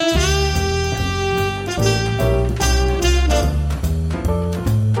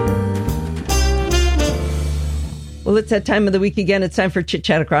it's that time of the week again. It's time for Chit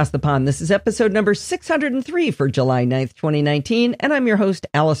Chat Across the Pond. This is episode number 603 for July 9th, 2019, and I'm your host,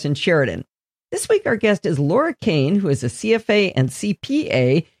 Allison Sheridan. This week, our guest is Laura Kane, who is a CFA and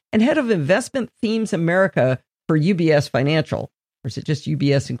CPA and head of Investment Themes America for UBS Financial. Or is it just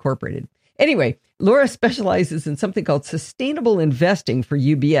UBS Incorporated? Anyway, Laura specializes in something called sustainable investing for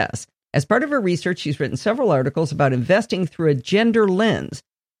UBS. As part of her research, she's written several articles about investing through a gender lens.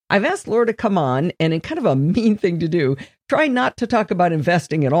 I've asked Laura to come on, and in kind of a mean thing to do, try not to talk about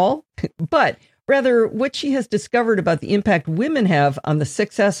investing at all, but rather what she has discovered about the impact women have on the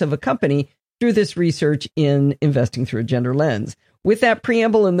success of a company through this research in investing through a gender lens. With that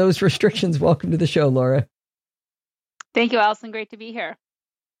preamble and those restrictions, welcome to the show, Laura. Thank you, Allison. Great to be here.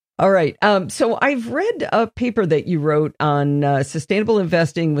 All right. So I've read a paper that you wrote on sustainable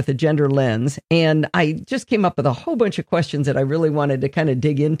investing with a gender lens, and I just came up with a whole bunch of questions that I really wanted to kind of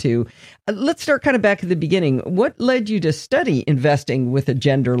dig into. Let's start kind of back at the beginning. What led you to study investing with a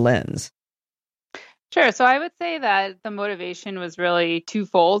gender lens? Sure. So I would say that the motivation was really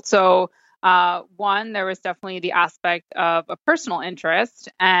twofold. So one, there was definitely the aspect of a personal interest,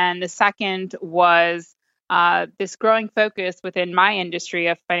 and the second was this growing focus within my industry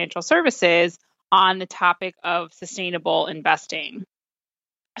of financial services on the topic of sustainable investing.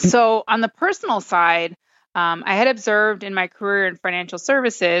 So on the personal side, I had observed in my career in financial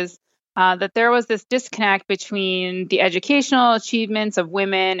services that there was this disconnect between the educational achievements of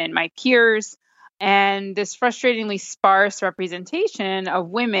women and my peers and this frustratingly sparse representation of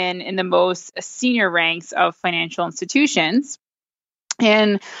women in the most senior ranks of financial institutions.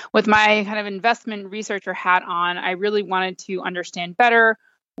 And with my kind of investment researcher hat on, I really wanted to understand better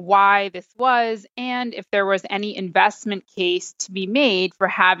why this was and if there was any investment case to be made for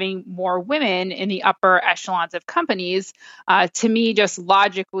having more women in the upper echelons of companies. To me, just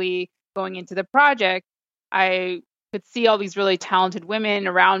logically going into the project, I could see all these really talented women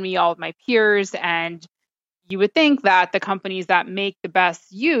around me, all of my peers, and you would think that the companies that make the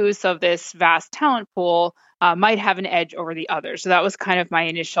best use of this vast talent pool might have an edge over the others. So that was kind of my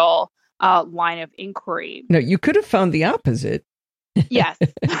initial line of inquiry. No, you could have found the opposite. Yes,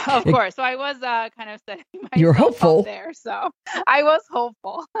 of course. So I was kind of setting myself You're hopeful up there. So I was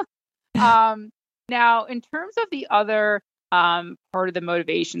hopeful. Now, in terms of the other part of the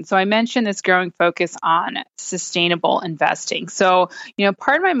motivation, so I mentioned this growing focus on sustainable investing. So,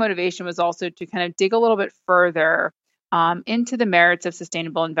 part of my motivation was also to kind of dig a little bit further into the merits of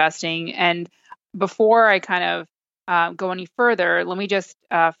sustainable investing. And before I kind of go any further, let me just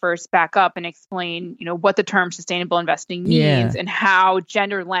first back up and explain, what the term sustainable investing means and how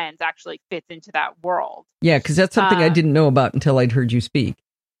gender lens actually fits into that world. Yeah, because that's something I didn't know about until I'd heard you speak.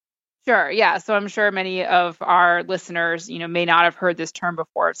 Sure. Yeah. So I'm sure many of our listeners, may not have heard this term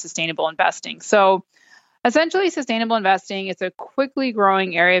before of sustainable investing. So essentially, sustainable investing is a quickly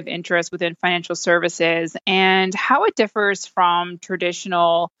growing area of interest within financial services, and how it differs from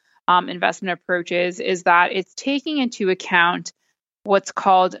traditional investment approaches is that it's taking into account what's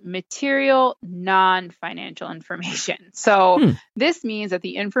called material non-financial information. So this means that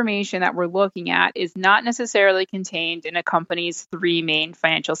the information that we're looking at is not necessarily contained in a company's three main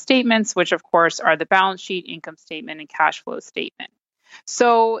financial statements, which of course are the balance sheet, income statement, and cash flow statement.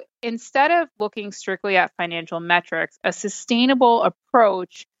 So instead of looking strictly at financial metrics, a sustainable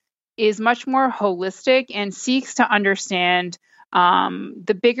approach is much more holistic and seeks to understand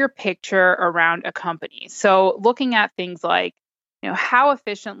the bigger picture around a company. So looking at things like, how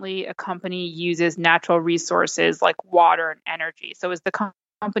efficiently a company uses natural resources like water and energy. So is the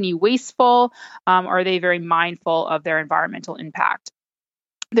company wasteful? Are they very mindful of their environmental impact?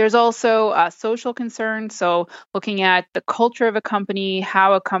 There's also social concerns. So looking at the culture of a company,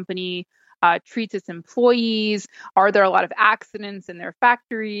 how a company treats its employees. Are there a lot of accidents in their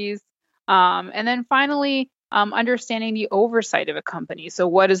factories? And then finally, understanding the oversight of a company. So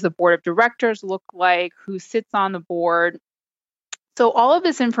what does the board of directors look like? Who sits on the board? So all of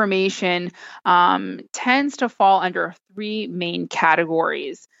this information tends to fall under three main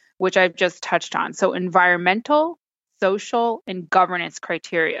categories, which I've just touched on. So environmental, social, and governance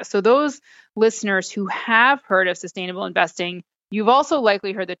criteria. So those listeners who have heard of sustainable investing, you've also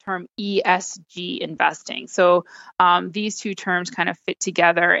likely heard the term ESG investing. So these two terms kind of fit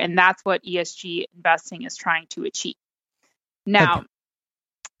together, and that's what ESG investing is trying to achieve. Now,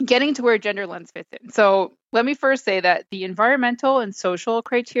 getting to where gender lens fits in. So let me first say that the environmental and social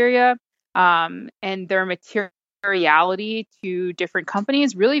criteria and their materiality to different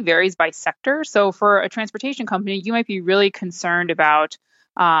companies really varies by sector. So for a transportation company, you might be really concerned about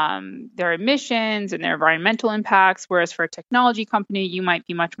their emissions and their environmental impacts, whereas for a technology company, you might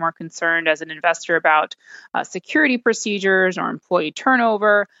be much more concerned as an investor about security procedures or employee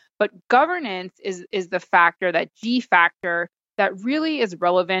turnover. But governance is the factor, that G factor, that really is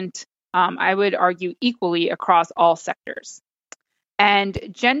relevant, I would argue, equally across all sectors. And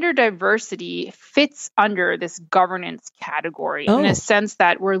gender diversity fits under this governance category in a sense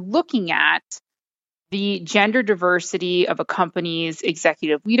that we're looking at the gender diversity of a company's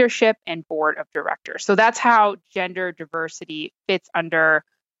executive leadership and board of directors. So that's how gender diversity fits under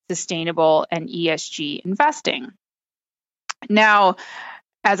sustainable and ESG investing. Now,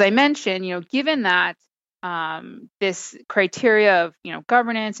 as I mentioned, given that this criteria of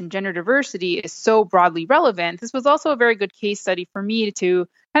governance and gender diversity is so broadly relevant, this was also a very good case study for me to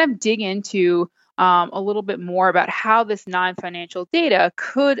kind of dig into a little bit more about how this non-financial data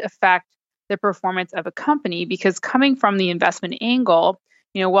could affect the performance of a company. Because coming from the investment angle,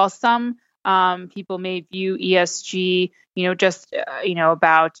 while some people may view ESG, just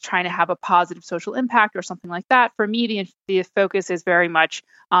about trying to have a positive social impact or something like that. For me, the focus is very much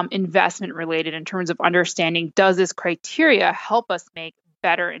investment related in terms of understanding, does this criteria help us make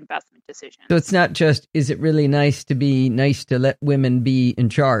better investment decisions? So it's not just, is it really nice to let women be in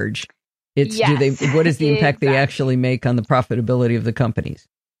charge? It's yes, what is the impact they actually make on the profitability of the companies?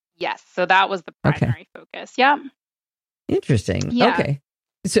 Yes. So that was the primary focus. Yeah. Interesting. Yeah. Okay.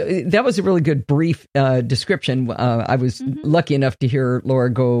 So that was a really good brief description. I was lucky enough to hear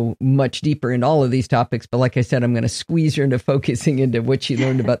Laura go much deeper in all of these topics. But like I said, I'm going to squeeze her into focusing into what she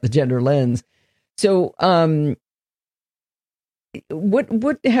learned about the gender lens. So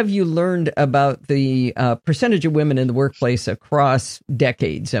what have you learned about the percentage of women in the workplace across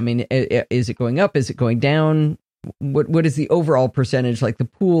decades? I mean, is it going up? Is it going down? What is the overall percentage, like the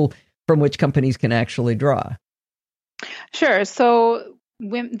pool from which companies can actually draw? Sure. So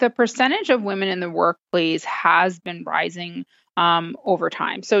the percentage of women in the workplace has been rising over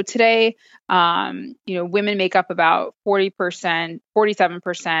time. So today, women make up about 40%,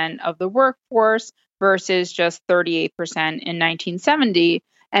 47% of the workforce versus just 38% in 1970.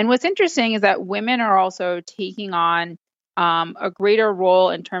 And what's interesting is that women are also taking on a greater role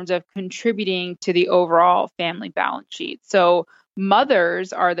in terms of contributing to the overall family balance sheet. So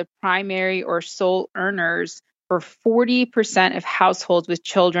mothers are the primary or sole earners for 40% of households with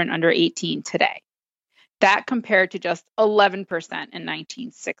children under 18 today. That compared to just 11% in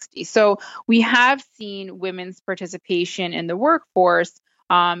 1960. So we have seen women's participation in the workforce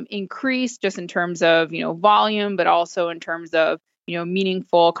increase just in terms of volume, but also in terms of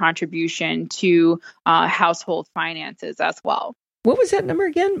meaningful contribution to household finances as well. What was that number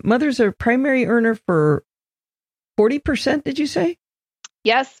again? Mothers are primary earner for 40%, did you say?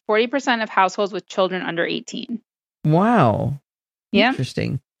 Yes, 40% of households with children under 18. Wow. Yeah.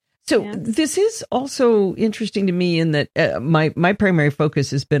 Interesting. So this is also interesting to me in that my primary focus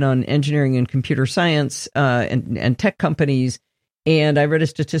has been on engineering and computer science and tech companies. And I read a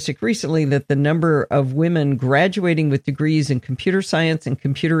statistic recently that the number of women graduating with degrees in computer science and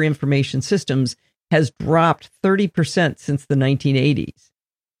computer information systems has dropped 30% since the 1980s.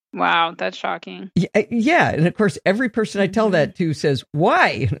 Wow, that's shocking. Yeah. And of course, every person I tell that to says,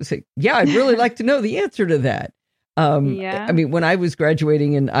 why? And I say, I'd really like to know the answer to that. I mean, when I was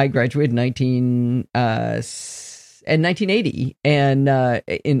graduating, and I graduated in 1980 and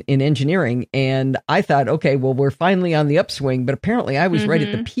in engineering, and I thought, okay, well, we're finally on the upswing, but apparently I was right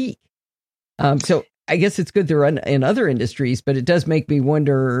at the peak. So I guess it's good they're in other industries, but it does make me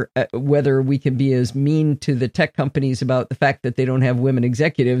wonder whether we can be as mean to the tech companies about the fact that they don't have women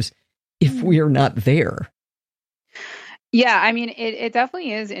executives if we are not there. Yeah, I mean, it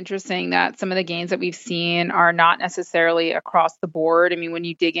definitely is interesting that some of the gains that we've seen are not necessarily across the board. I mean, when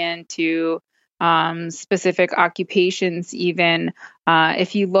you dig into specific occupations, even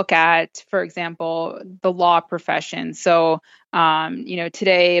if you look at, for example, the law profession. So,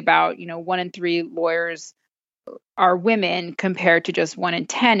 today about, 1 in 3 lawyers are women compared to just 1 in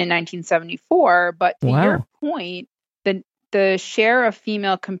 10 in 1974. But to your point, the share of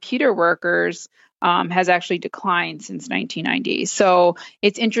female computer workers has actually declined since 1990. So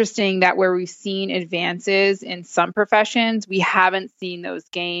it's interesting that where we've seen advances in some professions, we haven't seen those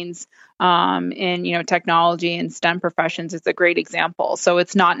gains in technology and STEM professions. Is a great example. So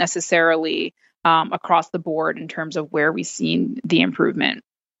it's not necessarily across the board in terms of where we've seen the improvement.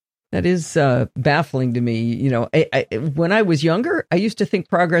 That is baffling to me. I when I was younger, I used to think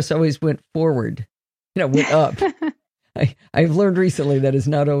progress always went forward, went up. I've learned recently that is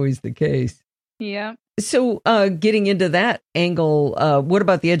not always the case. Yeah. So getting into that angle, what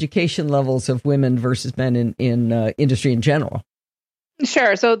about the education levels of women versus men in industry in general?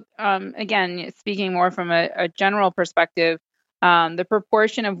 Sure. So, again, speaking more from a general perspective, the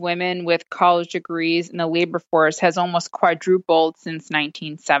proportion of women with college degrees in the labor force has almost quadrupled since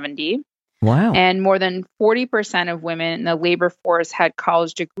 1970. Wow. And more than 40% of women in the labor force had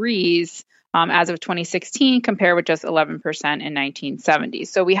college degrees as of 2016, compared with just 11% in 1970.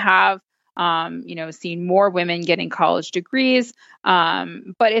 So we have, seen more women getting college degrees,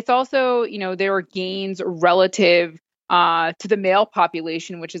 but it's also, there were gains relative to the male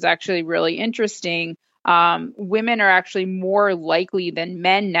population, which is actually really interesting. Women are actually more likely than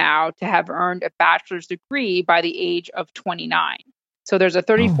men now to have earned a bachelor's degree by the age of 29. So there's a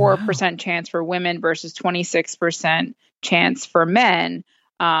Oh, wow. 34% chance for women versus 26% chance for men.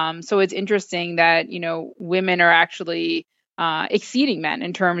 So it's interesting that, women are actually exceeding men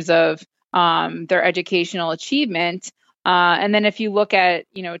in terms of their educational achievement. And then if you look at,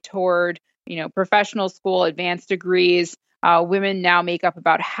 toward, professional school advanced degrees, women now make up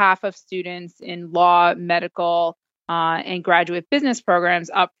about half of students in law, medical, and graduate business programs,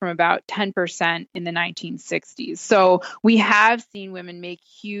 up from about 10% in the 1960s. So we have seen women make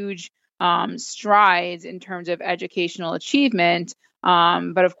huge strides in terms of educational achievement.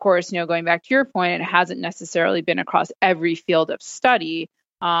 But of course, going back to your point, it hasn't necessarily been across every field of study,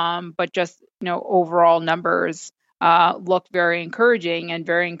 but just, overall numbers look very encouraging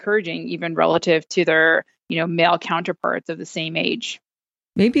even relative to their, male counterparts of the same age.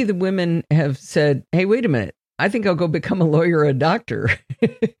 Maybe the women have said, hey, wait a minute. I think I'll go become a lawyer or a doctor.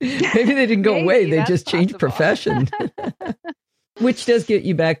 Maybe they didn't go away. They just changed profession. Which does get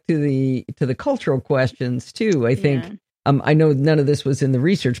you back to the cultural questions too. I think I know none of this was in the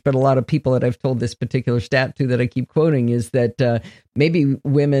research, but a lot of people that I've told this particular stat to that I keep quoting is that maybe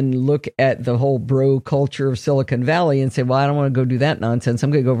women look at the whole bro culture of Silicon Valley and say, well, I don't want to go do that nonsense.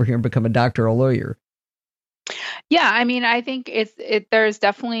 I'm going to go over here and become a doctor or a lawyer. Yeah, I mean, I think there's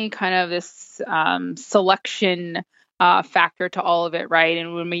definitely kind of this selection factor to all of it, right?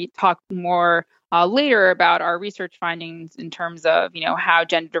 And when we talk more later about our research findings in terms of, how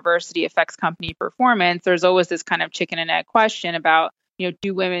gender diversity affects company performance, there's always this kind of chicken and egg question about,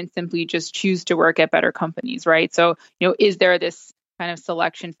 do women simply just choose to work at better companies, right? So, is there this kind of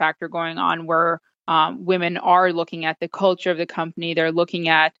selection factor going on where women are looking at the culture of the company, they're looking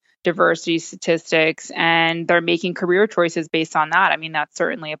at diversity statistics, and they're making career choices based on that? I mean, that's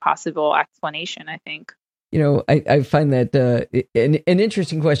certainly a possible explanation, I think. I find that an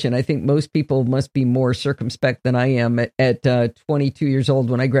interesting question. I think most people must be more circumspect than I am. At 22 years old,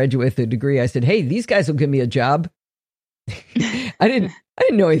 when I graduated with a degree, I said, hey, these guys will give me a job. I didn't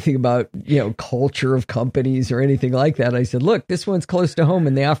know anything about, culture of companies or anything like that. I said, look, this one's close to home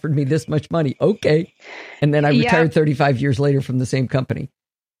and they offered me this much money. Okay. And then I retired 35 years later from the same company.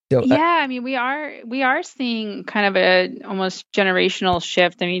 So, I mean, we are seeing kind of a almost generational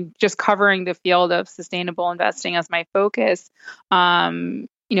shift. I mean, just covering the field of sustainable investing as my focus, kind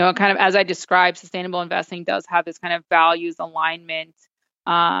of as I described, sustainable investing does have this kind of values alignment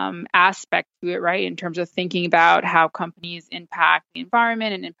aspect to it, right? In terms of thinking about how companies impact the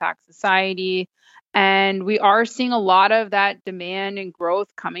environment and impact society. And we are seeing a lot of that demand and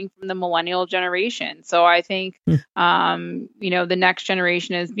growth coming from the millennial generation. So I think, the next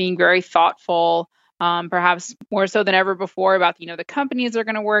generation is being very thoughtful, perhaps more so than ever before, about, the companies they're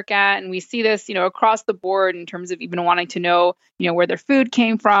going to work at. And we see this, across the board in terms of even wanting to know, where their food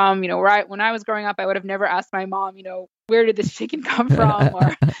came from. When I was growing up, I would have never asked my mom, where did this chicken come from?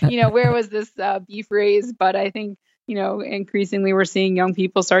 Or, where was this beef raised? But I think, increasingly we're seeing young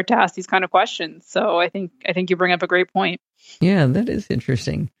people start to ask these kind of questions. So I think you bring up a great point. Yeah, that is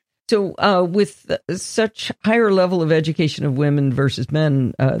interesting. So with such higher level of education of women versus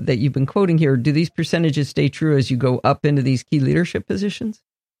men that you've been quoting here, do these percentages stay true as you go up into these key leadership positions?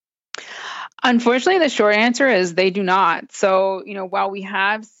 Unfortunately, the short answer is they do not. So, while we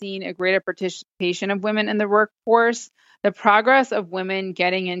have seen a greater participation of women in the workforce, the progress of women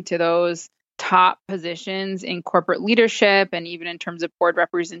getting into those top positions in corporate leadership and even in terms of board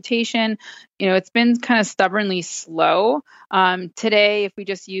representation, it's been kind of stubbornly slow. Today, if we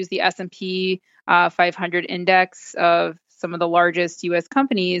just use the S&P 500 index of some of the largest U.S.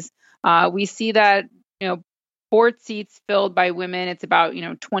 companies, we see that, board seats filled by women, it's about,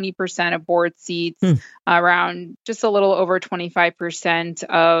 20% of board seats, around just a little over 25%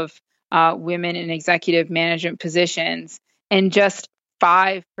 of women in executive management positions, and just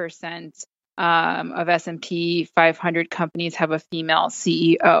 5% of S&P 500 companies have a female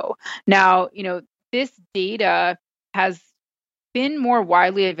CEO. Now, this data has been more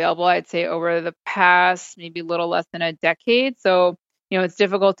widely available, I'd say, over the past maybe a little less than a decade. So, it's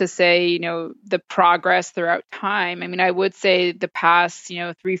difficult to say, the progress throughout time. I mean, I would say the past,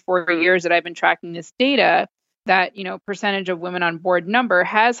 3-4 years that I've been tracking this data, that, percentage of women on board number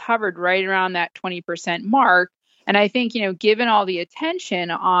has hovered right around that 20% mark. And I think, given all the attention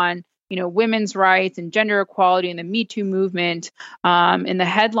on, women's rights and gender equality and the Me Too movement in the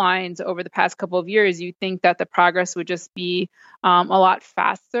headlines over the past couple of years, you think that the progress would just be a lot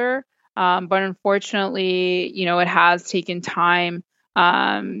faster. But unfortunately, it has taken time,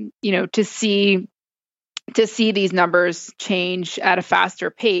 to see these numbers change at a faster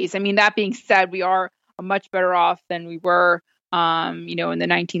pace. I mean, that being said, we are much better off than we were, in the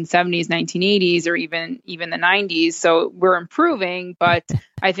 1970s, 1980s, or even the 90s. So we're improving. But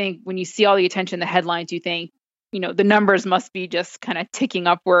I think when you see all the attention in the headlines, you think, the numbers must be just kind of ticking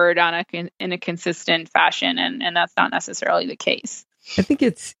upward in a consistent fashion. And that's not necessarily the case. I think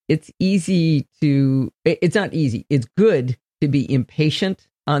it's easy to, it's not easy. It's good to be impatient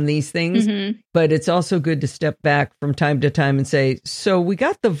on these things, but it's also good to step back from time to time and say, so we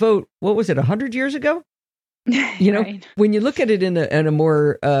got the vote, what was it, 100 years ago? Right. When you look at it in a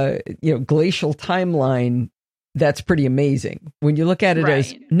more, glacial timeline, that's pretty amazing. When you look at it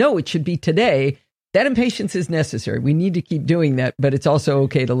as, no, it should be today, that impatience is necessary. We need to keep doing that, but it's also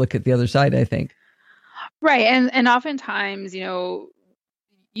okay to look at the other side, I think. Right. And oftentimes, you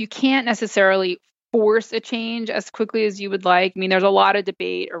can't necessarily force a change as quickly as you would like. I mean, there's a lot of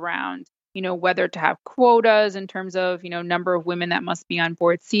debate around, whether to have quotas in terms of, number of women that must be on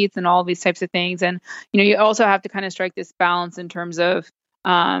board seats and all these types of things. And, you also have to kind of strike this balance in terms of,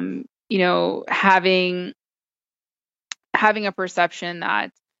 having a perception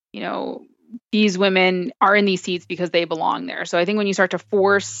that, these women are in these seats because they belong there. So I think when you start to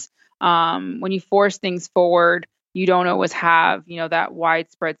force things forward, you don't always have, that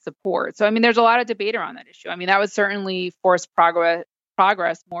widespread support. So, I mean, there's a lot of debate around that issue. I mean, that would certainly force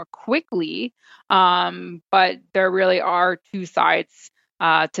progress more quickly. But there really are two sides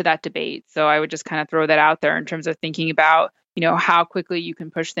to that debate. So I would just kind of throw that out there in terms of thinking about, how quickly you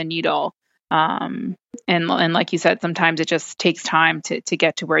can push the needle. And like you said, sometimes it just takes time to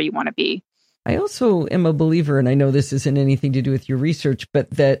get to where you want to be. I also am a believer, and I know this isn't anything to do with your research, but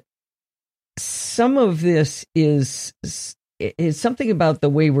that some of this is something about the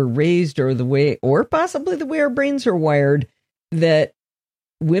way we're raised or possibly the way our brains are wired, that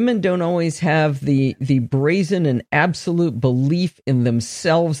women don't always have the brazen and absolute belief in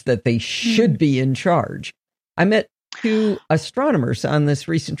themselves that they should be in charge. I met two astronomers on this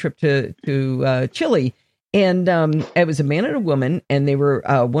recent trip to Chile. And it was a man and a woman, and they were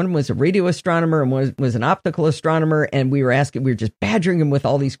one was a radio astronomer and one was an optical astronomer. And we were just badgering him with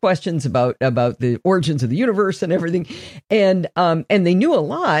all these questions about the origins of the universe and everything. And they knew a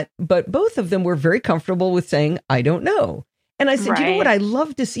lot, but both of them were very comfortable with saying, I don't know. And I said, You know what I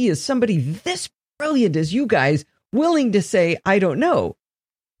love to see is somebody this brilliant as you guys willing to say, I don't know.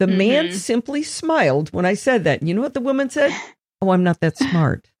 The man simply smiled when I said that. You know what the woman said? Oh, I'm not that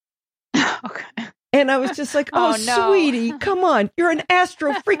smart. Okay. And I was just like, oh no. Sweetie, come on. You're an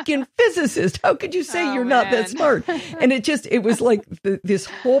freaking physicist. How could you say you're not that smart? And it was like this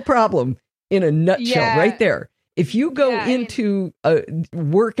whole problem in a nutshell right there. If you go into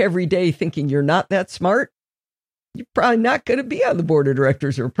work every day thinking you're not that smart, you're probably not going to be on the board of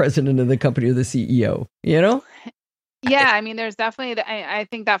directors or president of the company or the CEO, Yeah, I mean, there's definitely, I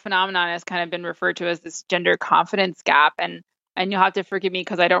think that phenomenon has kind of been referred to as this gender confidence gap. And you'll have to forgive me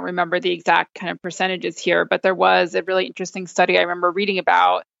because I don't remember the exact kind of percentages here, but there was a really interesting study I remember reading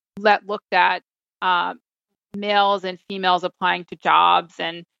about that looked at males and females applying to jobs.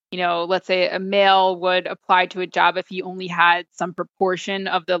 And, let's say a male would apply to a job if he only had some proportion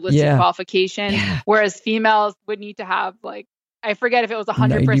of the listed qualification, whereas females would need to have I forget if it was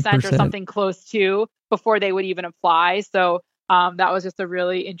 100% 90%. Or something close to before they would even apply. So that was just a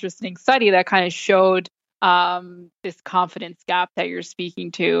really interesting study that kind of showed this confidence gap that you're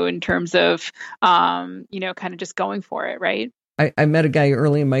speaking to in terms of, kind of just going for it, right? I met a guy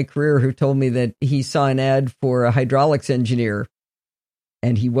early in my career who told me that he saw an ad for a hydraulics engineer,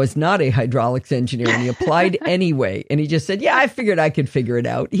 and he was not a hydraulics engineer, and he applied anyway. And he just said, I figured I could figure it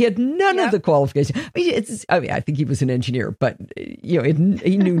out. He had none of the qualifications. I think he was an engineer, but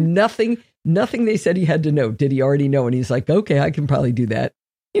he knew nothing they said he had to know. Did he already know? And he's like, okay, I can probably do that.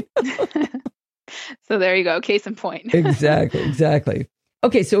 So there you go. Case in point. Exactly.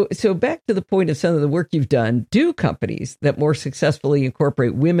 Okay, so back to the point of some of the work you've done. Do companies that more successfully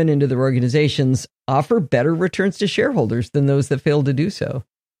incorporate women into their organizations offer better returns to shareholders than those that fail to do so?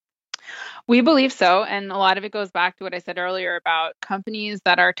 We believe so. And a lot of it goes back to what I said earlier about companies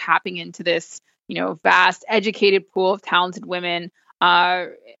that are tapping into this, vast educated pool of talented women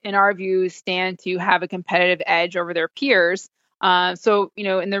in our view, stand to have a competitive edge over their peers. So,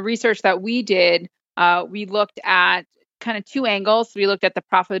 in the research that we did, we looked at kind of two angles. We looked at the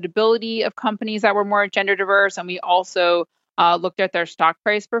profitability of companies that were more gender diverse, and we also looked at their stock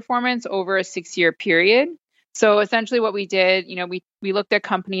price performance over a 6-year period. So essentially what we did, we looked at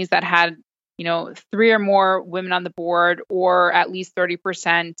companies that had, 3 or more women on the board, or at least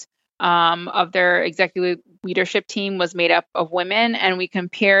 30% of their executive leadership team was made up of women. And we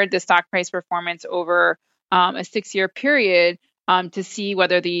compared the stock price performance over a 6-year period to see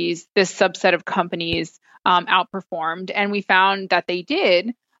whether this subset of companies outperformed. And we found that they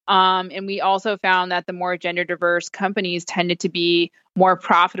did. And we also found that the more gender diverse companies tended to be more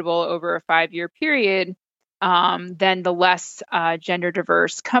profitable over a 5-year period than the less gender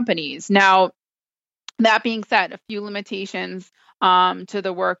diverse companies. Now, that being said, a few limitations to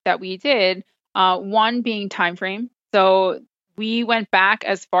the work that we did. One being time frame. So we went back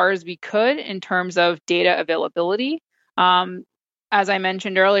as far as we could in terms of data availability. As I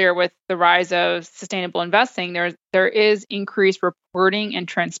mentioned earlier, with the rise of sustainable investing, there is increased reporting and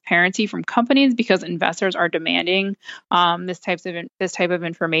transparency from companies because investors are demanding this type of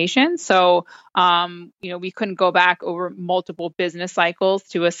information. So, we couldn't go back over multiple business cycles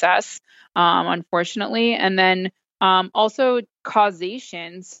to assess, unfortunately. And then also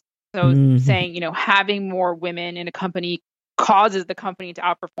causations. So saying, having more women in a company causes the company to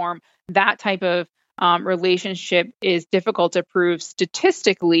outperform. That type of relationship is difficult to prove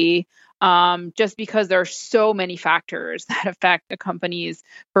statistically, just because there are so many factors that affect a company's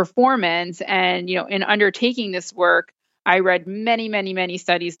performance. And, in undertaking this work, I read many, many, many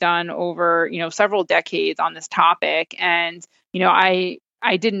studies done over, several decades on this topic. And,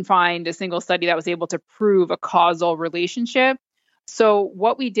 I didn't find a single study that was able to prove a causal relationship. So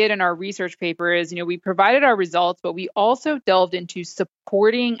what we did in our research paper is, we provided our results, but we also delved into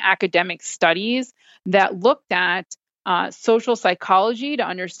supporting academic studies that looked at social psychology to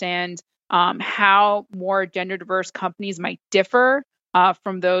understand how more gender diverse companies might differ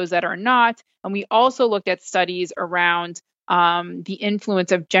from those that are not. And we also looked at studies around the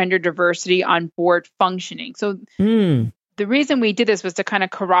influence of gender diversity on board functioning. So the reason we did this was to kind of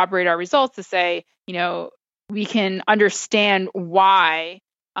corroborate our results to say, we can understand why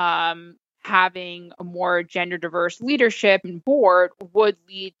having a more gender diverse leadership and board would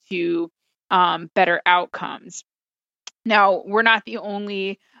lead to better outcomes. Now, we're not the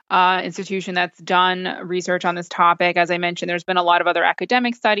only institution that's done research on this topic. As I mentioned, there's been a lot of other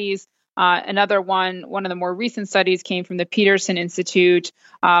academic studies. Another one of the more recent studies came from the Peterson Institute,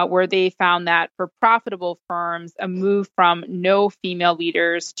 where they found that for profitable firms, a move from no female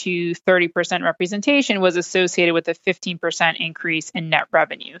leaders to 30% representation was associated with a 15% increase in net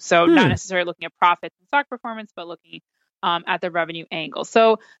revenue. So not necessarily looking at profits and stock performance, but looking at the revenue angle.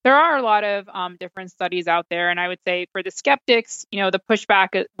 So there are a lot of different studies out there. And I would say for the skeptics, the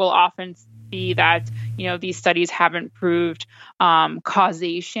pushback will often be that, these studies haven't proved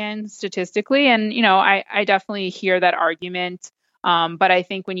causation statistically. And, I definitely hear that argument. But I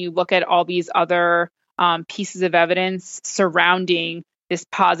think when you look at all these other pieces of evidence surrounding this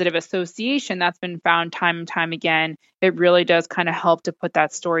positive association that's been found time and time again, it really does kind of help to put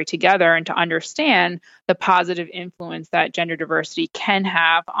that story together and to understand the positive influence that gender diversity can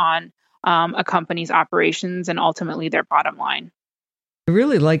have on a company's operations and ultimately their bottom line. I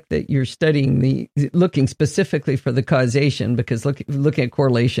really like that you're studying looking specifically for the causation, because looking at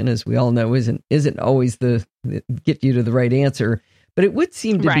correlation, as we all know, isn't always the get you to the right answer. But it would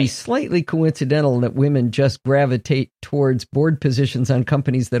seem to be slightly coincidental that women just gravitate towards board positions on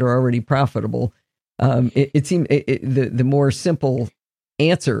companies that are already profitable. It seems the more simple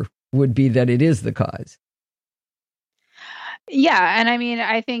answer would be that it is the cause. Yeah, and I mean,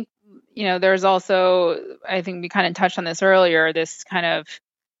 I think there's also, I think we kind of touched on this earlier, this kind of,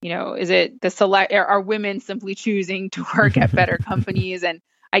 is it are women simply choosing to work at better companies? And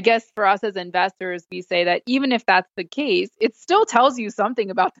I guess for us as investors, we say that even if that's the case, it still tells you something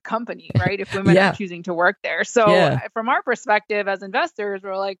about the company, right? If women are choosing to work there. So from our perspective as investors,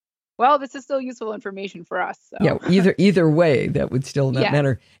 we're like, well, this is still useful information for us. So. Yeah, either way, that would still not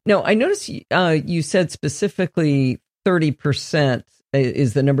matter. Now, I noticed you said specifically 30%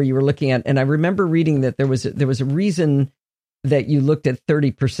 is the number you were looking at, and I remember reading that there was a reason that you looked at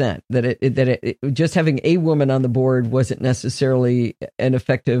 30%, that it just having a woman on the board wasn't necessarily an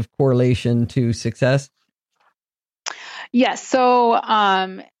effective correlation to success. Yes. So,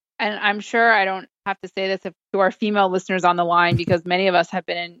 and I'm sure I don't have to say this to our female listeners on the line, because many of us have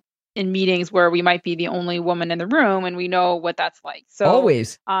been in in meetings where we might be the only woman in the room, and we know what that's like. So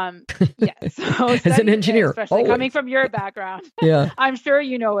always, yes. So as an engineer, especially always. coming from your background, yeah, I'm sure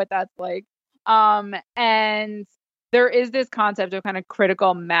you know what that's like. And there is this concept of kind of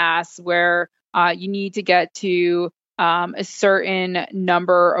critical mass where you need to get to a certain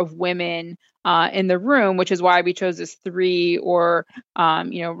number of women in the room, which is why we chose this 3 or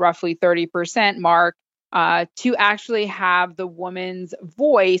roughly 30% mark to actually have the woman's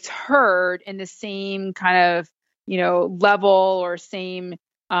voice heard in the same kind of level or same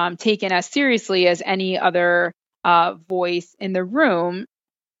taken as seriously as any other voice in the room.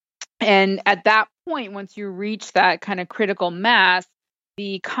 And at that point, once you reach that kind of critical mass,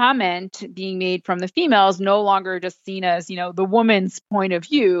 the comment being made from the female is no longer just seen as, the woman's point of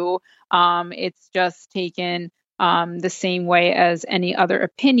view. It's just taken the same way as any other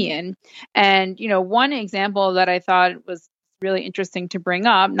opinion. And, one example that I thought was really interesting to bring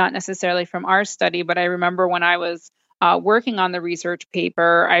up, not necessarily from our study, but I remember when I was working on the research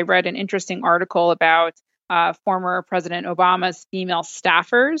paper, I read an interesting article about former President Obama's female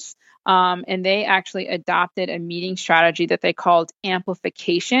staffers. And they actually adopted a meeting strategy that they called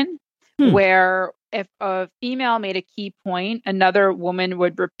amplification, where if a female made a key point, another woman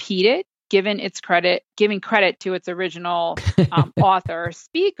would repeat it, giving credit to its original author or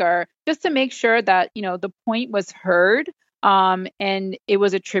speaker, just to make sure that, the point was heard and it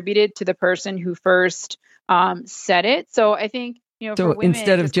was attributed to the person who first said it. So I think, so for women,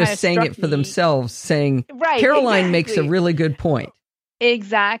 instead of just saying it for themselves, saying, right, Caroline makes a really good point.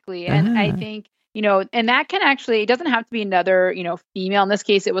 Exactly. And I think, and that can actually, it doesn't have to be another, female. In this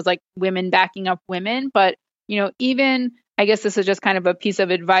case, it was like women backing up women. But, even, I guess this is just kind of a piece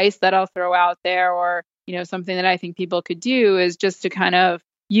of advice that I'll throw out there, or, something that I think people could do is just to kind of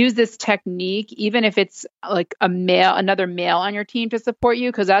use this technique, even if it's like another male on your team to support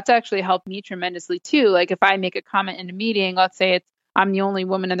you, because that's actually helped me tremendously too. Like if I make a comment in a meeting, let's say I'm the only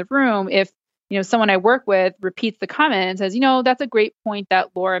woman in the room, if someone I work with repeats the comment and says, that's a great point that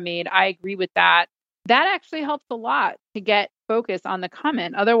Laura made, I agree with that. That actually helps a lot to get focus on the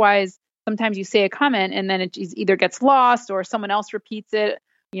comment. Otherwise, sometimes you say a comment and then it either gets lost or someone else repeats it,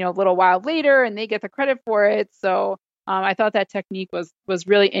 a little while later and they get the credit for it. So I thought that technique was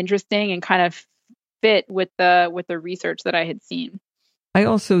really interesting and kind of fit with the research that I had seen. I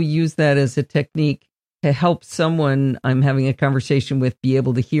also use that as a technique to help someone I'm having a conversation with be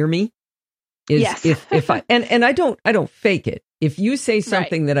able to hear me. Yes. if I and I don't fake it. If you say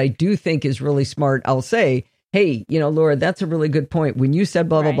something that I do think is really smart, I'll say, hey, Laura, that's a really good point. When you said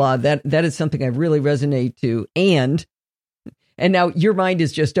blah, blah, blah, that is something I really resonate to. And now your mind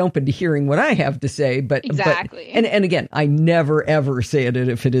is just open to hearing what I have to say. But exactly. And again, I never, ever say it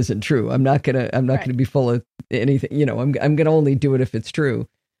if it isn't true. I'm not going to be full of anything. I'm going to only do it if it's true.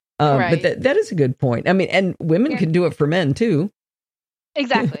 But that is a good point. I mean, and women can do it for men too.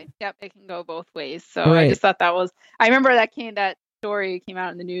 Exactly. Yep. It can go both ways. So I just thought I remember that story came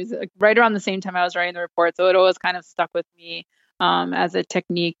out in the news right around the same time I was writing the report. So it always kind of stuck with me as a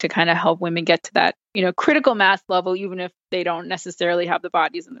technique to kind of help women get to that, critical mass level, even if they don't necessarily have the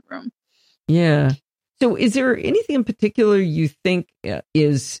bodies in the room. Yeah. So is there anything in particular you think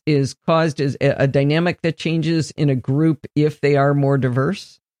is caused as a dynamic that changes in a group if they are more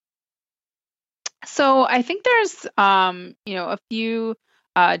diverse? So I think there's, a few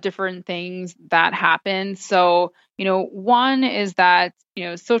different things that happen. So, one is that,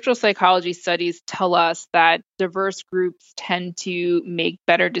 social psychology studies tell us that diverse groups tend to make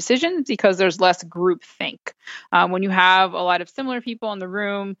better decisions because there's less groupthink. When you have a lot of similar people in the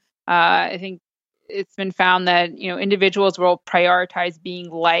room, I think it's been found that, individuals will prioritize being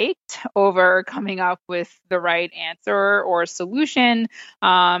liked over coming up with the right answer or solution.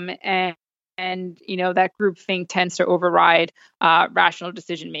 And that groupthink tends to override rational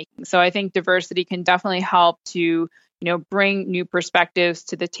decision making. So I think diversity can definitely help to, bring new perspectives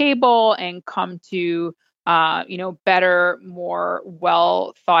to the table and come to, better, more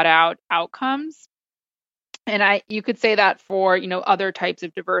well thought out outcomes. And you could say that for, other types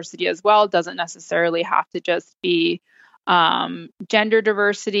of diversity as well. It doesn't necessarily have to just be gender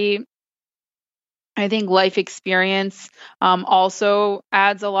diversity. I think life experience also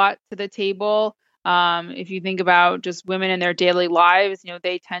adds a lot to the table. If you think about just women in their daily lives,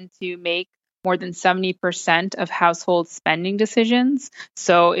 they tend to make more than 70% of household spending decisions.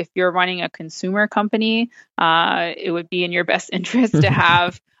 So if you're running a consumer company, it would be in your best interest to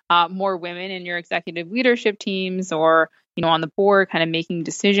have more women in your executive leadership teams or, on the board, kind of making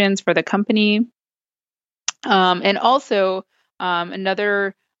decisions for the company. And also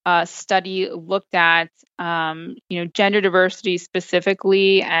another study looked at gender diversity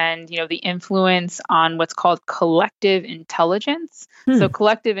specifically, and the influence on what's called collective intelligence. So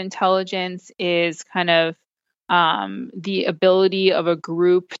collective intelligence is kind of the ability of a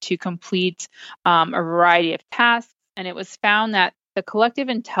group to complete a variety of tasks, and it was found that the collective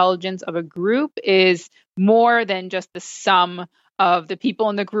intelligence of a group is more than just the sum of the people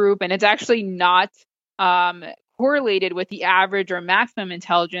in the group, and it's actually not correlated with the average or maximum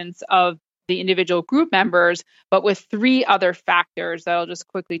intelligence of the individual group members, but with three other factors that I'll just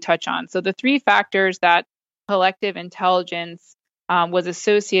quickly touch on. So the three factors that collective intelligence was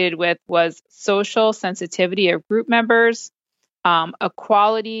associated with was social sensitivity of group members,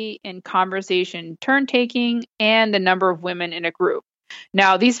 equality in conversation turn taking, and the number of women in a group.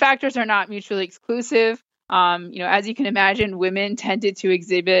 Now, these factors are not mutually exclusive. As you can imagine, women tended to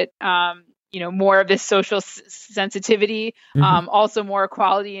exhibit more of this social sensitivity, also more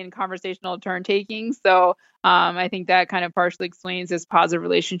equality in conversational turn taking. So I think that kind of partially explains this positive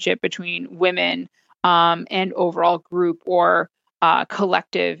relationship between women and overall group or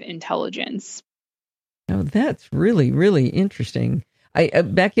collective intelligence. Oh, that's really, really interesting. I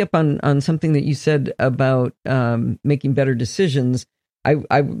back you up on something that you said about making better decisions.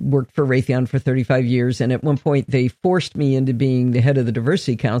 I worked for Raytheon for 35 years, and at one point they forced me into being the head of the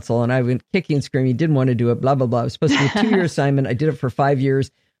diversity council, and I went kicking and screaming, didn't want to do it, blah, blah, blah. It was supposed to be a 2-year assignment. I did it for 5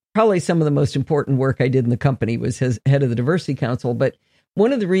 years. Probably some of the most important work I did in the company was as head of the diversity council. But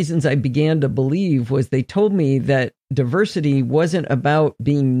one of the reasons I began to believe was they told me that diversity wasn't about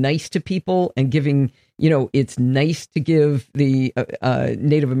being nice to people and giving, it's nice to give the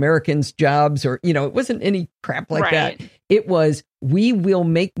Native Americans jobs, or, it wasn't any crap like that. It was, we will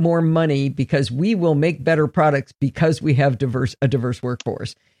make more money because we will make better products because we have a diverse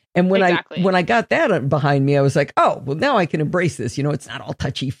workforce. And when I got that behind me, I was like, oh, well, now I can embrace this. It's not all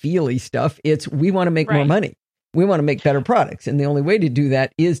touchy feely stuff. It's, we want to make more money. We want to make better products. And the only way to do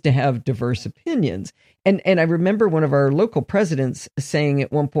that is to have diverse opinions. And I remember one of our local presidents saying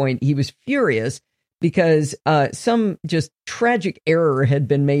at one point, he was furious because some just tragic error had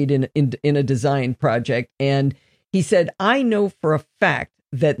been made in a design project. And he said, I know for a fact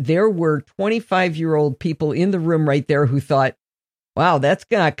that there were 25-year-old people in the room right there who thought, wow, that's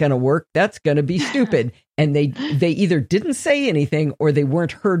not going to work. That's going to be stupid. And they either didn't say anything or they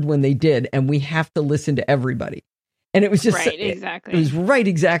weren't heard when they did. And we have to listen to everybody. And it was just exactly. It was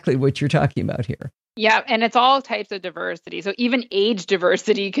exactly what you're talking about here. Yeah. And it's all types of diversity. So even age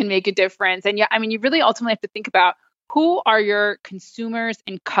diversity can make a difference. And you really ultimately have to think about who are your consumers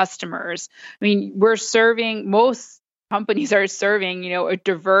and customers. Most companies are serving, a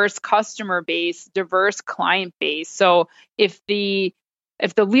diverse customer base, diverse client base. So if the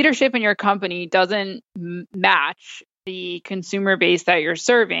leadership in your company doesn't match the consumer base that you're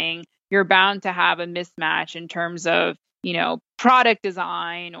serving, you're bound to have a mismatch in terms of, product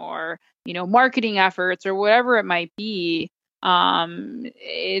design or, marketing efforts or whatever it might be.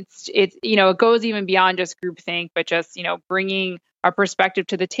 It goes even beyond just groupthink, but just, bringing a perspective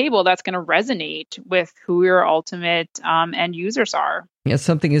to the table that's going to resonate with who your ultimate end users are. Yeah,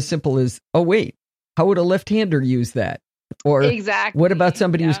 something as simple as, oh, wait, how would a left-hander use that? Or what about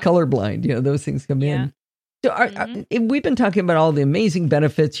somebody who's colorblind? Those things come in. So we've been talking about all the amazing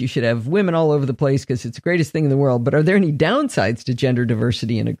benefits. You should have women all over the place because it's the greatest thing in the world. But are there any downsides to gender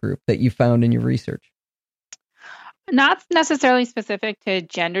diversity in a group that you found in your research? Not necessarily specific to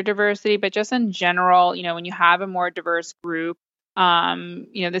gender diversity, but just in general, when you have a more diverse group,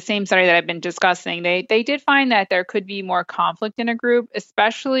 the same study that I've been discussing, they did find that there could be more conflict in a group,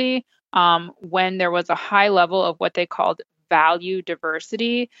 especially when there was a high level of what they called value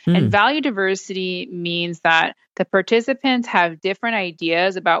diversity. And value diversity means that the participants have different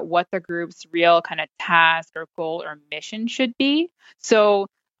ideas about what the group's real kind of task or goal or mission should be. So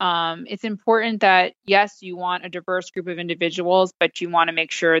it's important that, yes, you want a diverse group of individuals, but you want to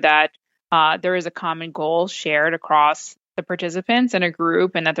make sure that there is a common goal shared across the participants in a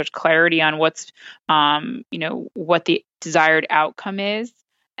group, and that there's clarity on what's, what the desired outcome is.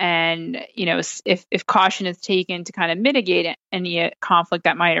 And, if caution is taken to kind of mitigate any conflict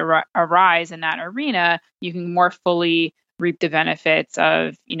that might arise in that arena, you can more fully reap the benefits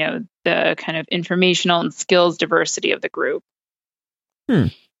of, the kind of informational and skills diversity of the group.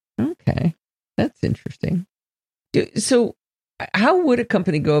 Okay. That's interesting. So how would a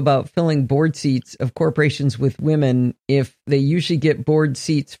company go about filling board seats of corporations with women if they usually get board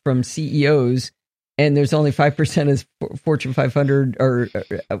seats from CEOs and there's only 5% as Fortune 500, or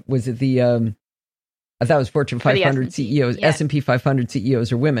was it I thought it was Fortune 500 CEOs, S&P 500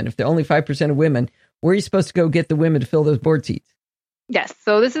 CEOs are women. If they're only 5% of women, where are you supposed to go get the women to fill those board seats? Yes.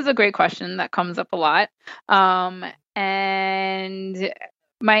 So this is a great question that comes up a lot. And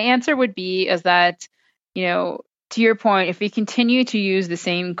my answer would be is that, to your point, if we continue to use the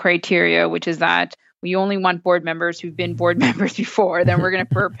same criteria, which is that we only want board members who've been board members before, then we're going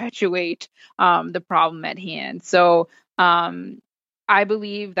to perpetuate the problem at hand. So I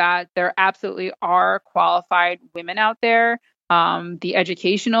believe that there absolutely are qualified women out there. The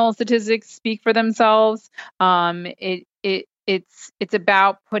educational statistics speak for themselves. It's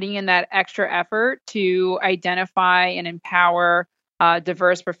about putting in that extra effort to identify and empower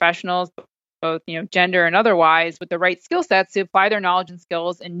diverse professionals, both gender and otherwise, with the right skill sets to apply their knowledge and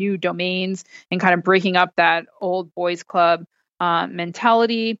skills in new domains and kind of breaking up that old boys club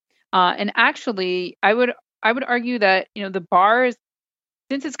mentality. And actually, I would argue that the bar is,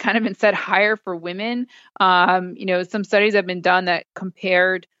 since it's kind of been set higher for women, some studies have been done that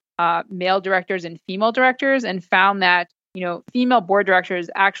compared male directors and female directors and found that female board directors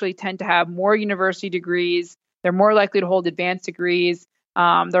actually tend to have more university degrees. They're more likely to hold advanced degrees.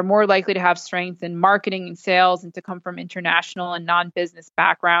 They're more likely to have strength in marketing and sales and to come from international and non-business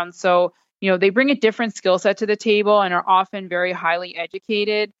backgrounds. So, they bring a different skill set to the table and are often very highly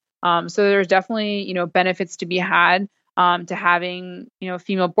educated. So there's definitely, benefits to be had to having,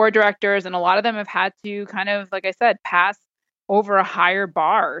 female board directors. And a lot of them have had to kind of, like I said, pass over a higher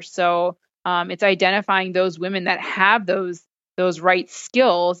bar. So it's identifying those women that have those right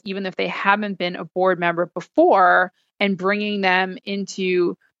skills, even if they haven't been a board member before, and bringing them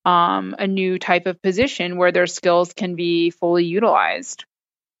into a new type of position where their skills can be fully utilized.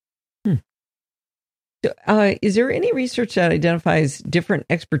 Is there any research that identifies different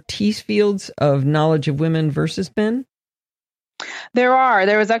expertise fields of knowledge of women versus men? There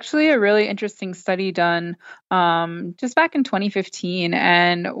was actually a really interesting study done just back in 2015.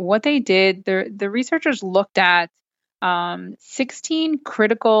 And what they did, the researchers looked at 16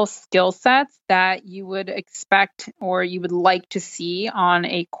 critical skill sets that you would expect or you would like to see on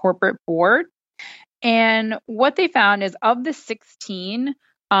a corporate board. And what they found is of the 16,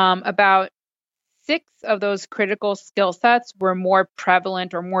 about 6 of those critical skill sets were more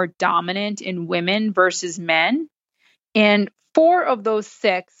prevalent or more dominant in women versus men. And 4 of those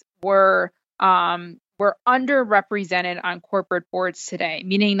 6 were underrepresented on corporate boards today,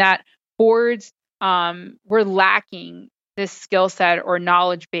 meaning that boards were lacking this skill set or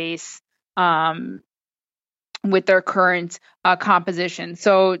knowledge base with their current composition.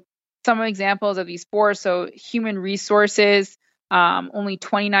 So some examples of these 4, so human resources, only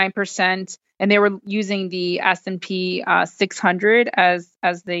 29%, and they were using the S&P 600 as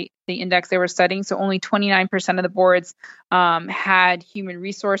the index they were studying. So only 29% of the boards had human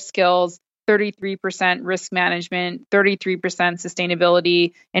resource skills, 33% risk management, 33%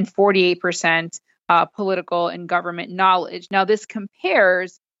 sustainability, and 48% political and government knowledge. Now, this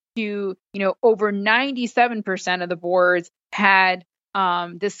compares to, over 97% of the boards had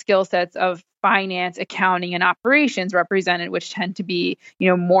the skill sets of finance, accounting, and operations represented, which tend to be,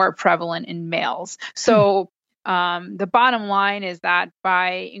 more prevalent in males. So the bottom line is that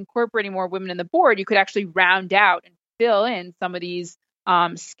by incorporating more women in the board, you could actually round out and fill in some of these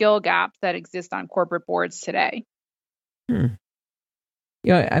skill gaps that exist on corporate boards today.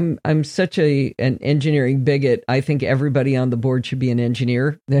 I'm such an engineering bigot. I think everybody on the board should be an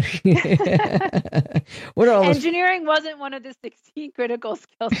engineer. Engineering wasn't one of the 16 critical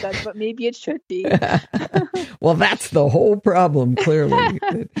skill sets, but maybe it should be. Well, that's the whole problem, clearly.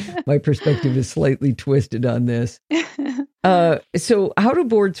 My perspective is slightly twisted on this. So how do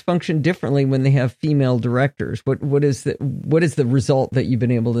boards function differently when they have female directors? What is the result that you've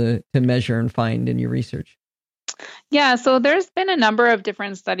been able to measure and find in your research? Yeah, so there's been a number of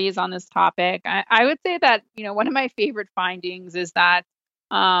different studies on this topic. I would say that, one of my favorite findings is that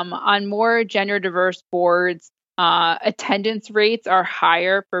on more gender diverse boards, attendance rates are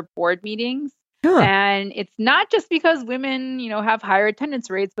higher for board meetings. Huh. And it's not just because women, have higher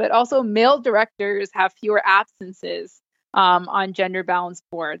attendance rates, but also male directors have fewer absences on gender balanced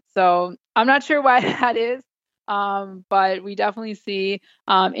boards. So I'm not sure why that is. But we definitely see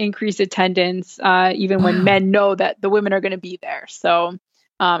increased attendance even when men know that the women are going to be there. So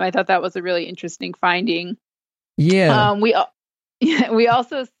I thought that was a really interesting finding. Yeah. We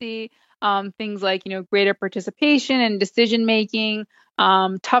also see things like, greater participation and decision making,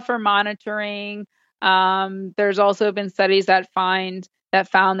 tougher monitoring. There's also been studies that found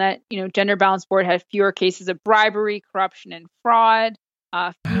that, gender balanced board had fewer cases of bribery, corruption, and fraud,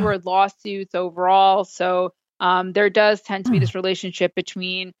 fewer lawsuits overall. So there does tend to be this relationship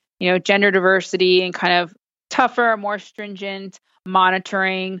between, gender diversity and kind of tougher, more stringent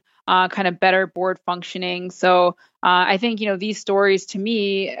monitoring, kind of better board functioning. So I think, these stories to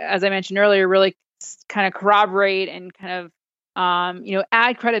me, as I mentioned earlier, really kind of corroborate and kind of,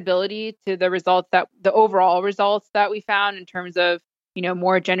 add credibility to the overall results that we found in terms of,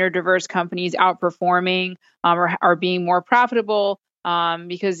 more gender diverse companies outperforming or being more profitable.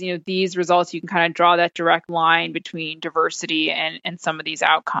 Because these results, you can kind of draw that direct line between diversity and some of these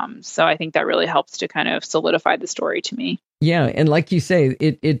outcomes. So I think that really helps to kind of solidify the story to me. Yeah, and like you say,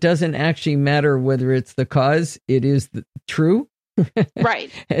 it doesn't actually matter whether it's the cause; it is true,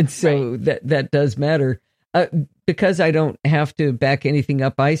 right? And so that does matter. Because I don't have to back anything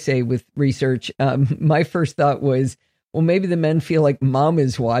up I say with research. My first thought was, well, maybe the men feel like mom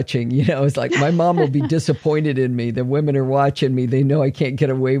is watching. It's like my mom will be disappointed in me. The women are watching me. They know I can't get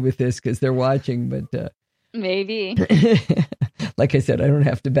away with this because they're watching. But maybe, like I said, I don't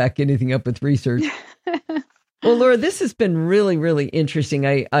have to back anything up with research. Well, Laura, this has been really, really interesting.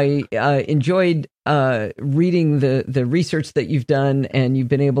 I enjoyed reading the research that you've done, and you've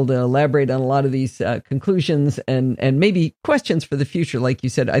been able to elaborate on a lot of these conclusions and maybe questions for the future. Like you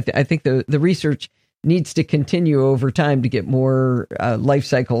said, I think the research needs to continue over time to get more life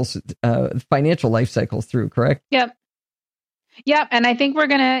cycles, financial life cycles through, correct? Yep. And I think we're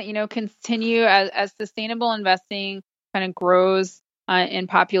going to, continue as sustainable investing kind of grows in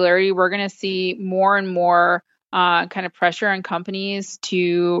popularity. We're going to see more and more kind of pressure on companies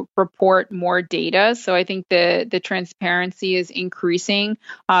to report more data. So I think the transparency is increasing.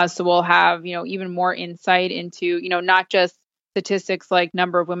 So we'll have, even more insight into, not just statistics like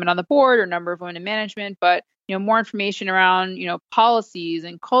number of women on the board or number of women in management, but more information around policies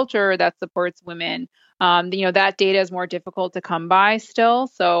and culture that supports women. That data is more difficult to come by still.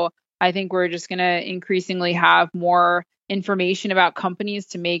 So I think we're just going to increasingly have more information about companies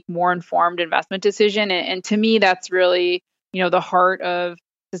to make more informed investment decision. And to me, that's really the heart of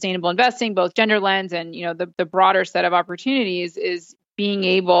sustainable investing, both gender lens and the broader set of opportunities is being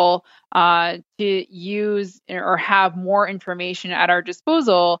able to use or have more information at our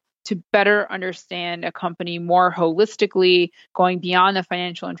disposal to better understand a company more holistically, going beyond the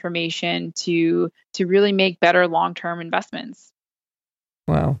financial information to really make better long-term investments.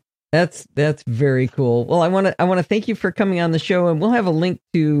 Wow. That's very cool. Well, I want to thank you for coming on the show, and we'll have a link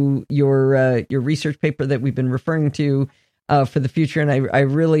to your research paper that we've been referring to for the future. And I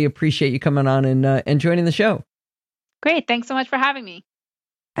really appreciate you coming on and joining the show. Great. Thanks so much for having me.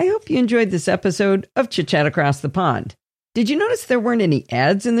 I hope you enjoyed this episode of Chit Chat Across the Pond. Did you notice there weren't any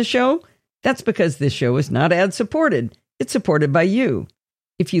ads in the show? That's because this show is not ad supported. It's supported by you.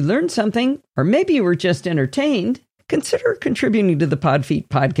 If you learned something, or maybe you were just entertained, consider contributing to the Podfeet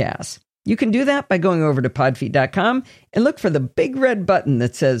podcast. You can do that by going over to podfeet.com and look for the big red button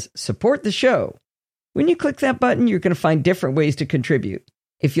that says support the show. When you click that button, you're going to find different ways to contribute.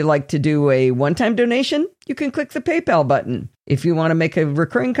 If you like to do a one-time donation, you can click the PayPal button. If you want to make a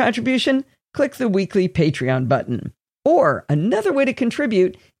recurring contribution, click the weekly Patreon button. Or another way to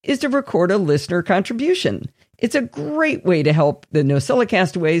contribute is to record a listener contribution. It's a great way to help the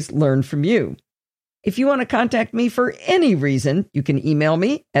NosillaCastaways learn from you. If you want to contact me for any reason, you can email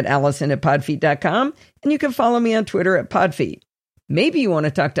me at allison@podfeet.com, and you can follow me on Twitter at Podfeet. Maybe you want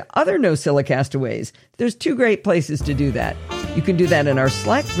to talk to other NosillaCastaways. There's two great places to do that. You can do that in our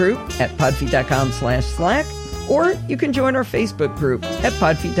Slack group at podfeet.com/Slack, or you can join our Facebook group at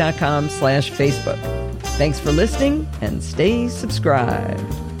podfeet.com/Facebook. Thanks for listening, and stay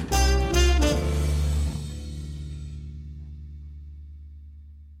subscribed.